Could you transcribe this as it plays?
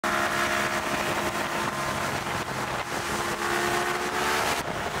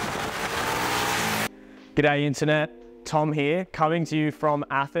G'day Internet, Tom here, coming to you from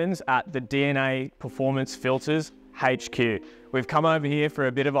Athens at the DNA Performance Filters HQ. We've come over here for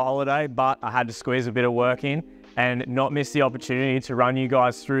a bit of a holiday, but I had to squeeze a bit of work in and not miss the opportunity to run you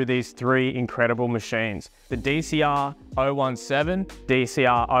guys through these three incredible machines. The DCR 017,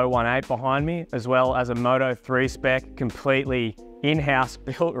 DCR 018 behind me, as well as a Moto 3 spec, completely in-house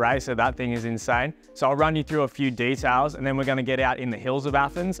built racer. That thing is insane. So I'll run you through a few details and then we're gonna get out in the hills of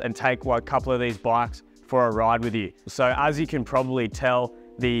Athens and take a couple of these bikes for a ride with you. So as you can probably tell,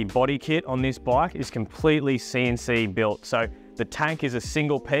 the body kit on this bike is completely CNC built. So the tank is a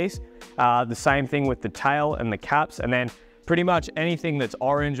single piece, the same thing with the tail and the caps, and then pretty much anything that's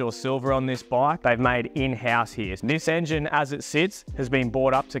orange or silver on this bike, they've made in-house here. This engine, as it sits, has been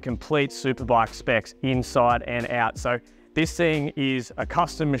brought up to complete Superbike specs inside and out. So this thing is a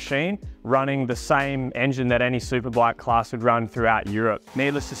custom machine running the same engine that any Superbike class would run throughout Europe.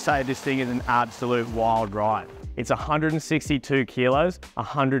 Needless to say, this thing is an absolute wild ride. It's 162 kilos,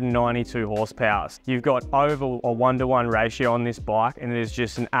 192 horsepower. You've got over a 1-to-1 ratio on this bike, and it is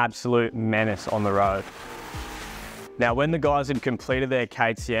just an absolute menace on the road. Now, when the guys had completed their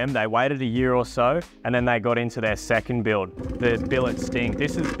KTM, they waited a year or so, and then they got into their second build, the Billet Sting.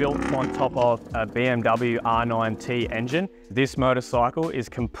 This is built on top of a BMW R9T engine. This motorcycle is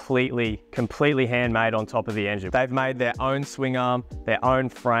completely handmade on top of the engine. They've made their own swing arm, their own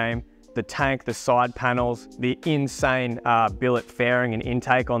frame, the tank, the side panels, the insane billet fairing and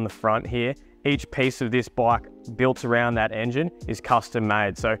intake on the front here. Each piece of this bike built around that engine is custom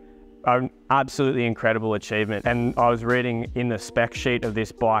made. So an absolutely incredible achievement. And I was reading in the spec sheet of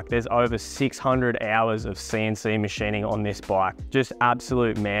this bike, there's over 600 hours of CNC machining on this bike. Just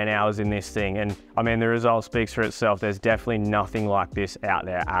absolute man hours in this thing. And I mean, the result speaks for itself. There's definitely nothing like this out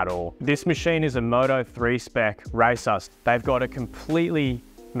there at all. This machine is a Moto 3 spec racer. They've got a completely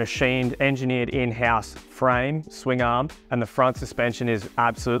machined, engineered in-house frame, swing arm, and the front suspension is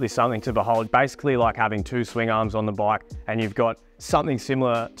absolutely something to behold. Basically like having two swing arms on the bike, and you've got something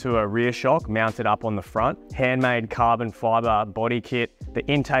similar to a rear shock mounted up on the front. Handmade carbon fiber body kit. The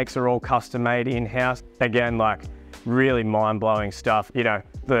intakes are all custom made in-house. Again, like really mind-blowing stuff. You know,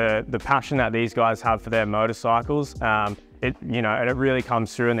 the passion that these guys have for their motorcycles, it really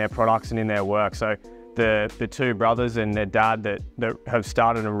comes through in their products and in their work. So the two brothers and their dad that have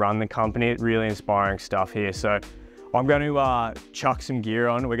started and run the company, really inspiring stuff here. So I'm going to chuck some gear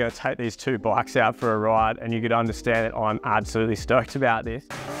on. We're going to take these two bikes out for a ride, and you could understand that I'm absolutely stoked about this.